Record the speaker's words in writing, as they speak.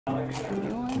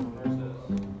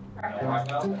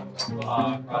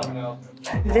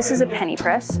This is a penny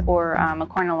press, or a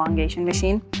corn elongation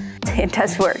machine. It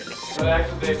does work.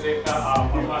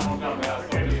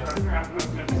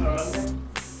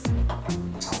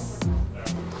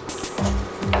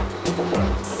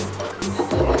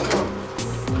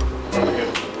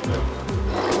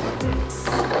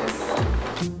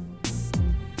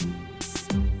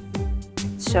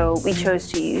 So we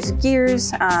chose to use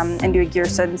gears and do a gear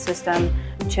setting system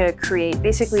to create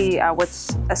basically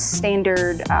what's a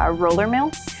standard roller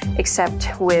mill,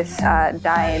 except with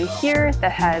die in here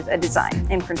that has a design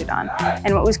imprinted on.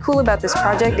 And what was cool about this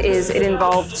project is it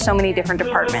involved so many different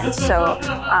departments. So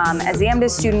as the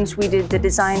MDiS students, we did the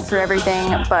design for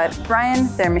everything, but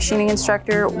Brian, their machining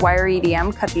instructor, wire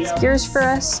EDM, cut these gears for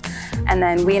us. And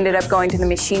then we ended up going to the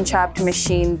machine shop to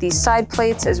machine these side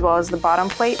plates as well as the bottom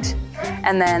plate.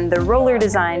 And then the roller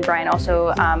design, Brian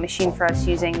also machined for us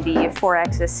using the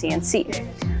 4-axis CNC.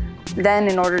 Then,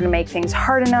 in order to make things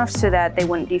hard enough so that they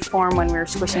wouldn't deform when we were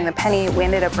squishing the penny, we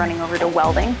ended up running over to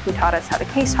welding, who taught us how to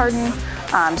case harden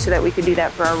so that we could do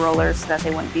that for our rollers so that they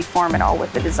wouldn't deform at all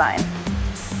with the design.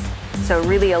 So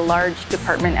really a large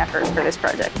department effort for this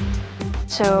project.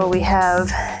 So we have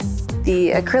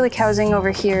the acrylic housing over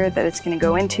here that it's going to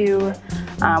go into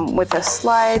with a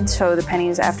slide, so the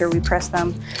pennies, after we press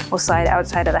them, will slide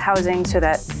outside of the housing so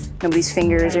that nobody's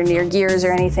fingers are near gears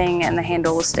or anything, and the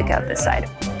handle will stick out this side.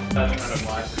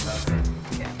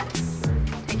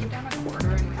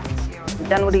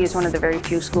 Dunwoody is one of the very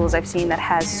few schools I've seen that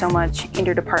has so much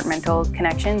interdepartmental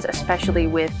connections, especially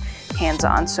with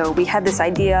hands-on. So we had this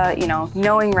idea,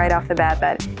 knowing right off the bat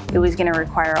that it was going to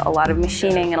require a lot of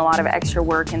machining and a lot of extra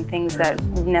work and things that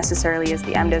necessarily as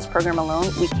the MDiS program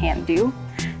alone we can't do.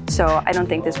 So I don't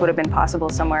think this would have been possible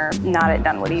somewhere not at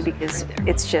Dunwoody, because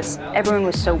it's just, everyone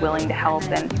was so willing to help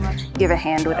and give a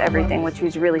hand with everything, which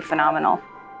was really phenomenal.